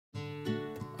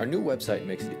Our new website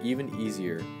makes it even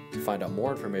easier to find out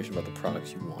more information about the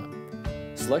products you want.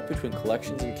 Select between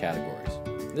collections and categories.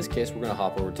 In this case, we're going to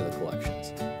hop over to the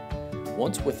collections.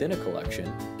 Once within a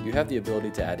collection, you have the ability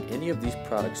to add any of these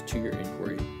products to your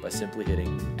inquiry by simply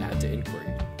hitting Add to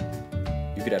Inquiry.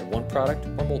 You could add one product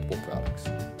or multiple products.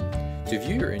 To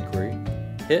view your inquiry,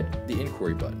 hit the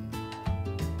Inquiry button.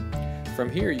 From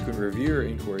here, you can review your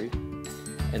inquiry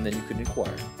and then you can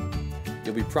inquire.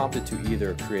 You'll be prompted to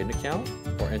either create an account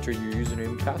or enter your username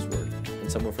and password,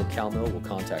 and someone from CalMill will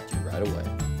contact you right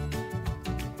away.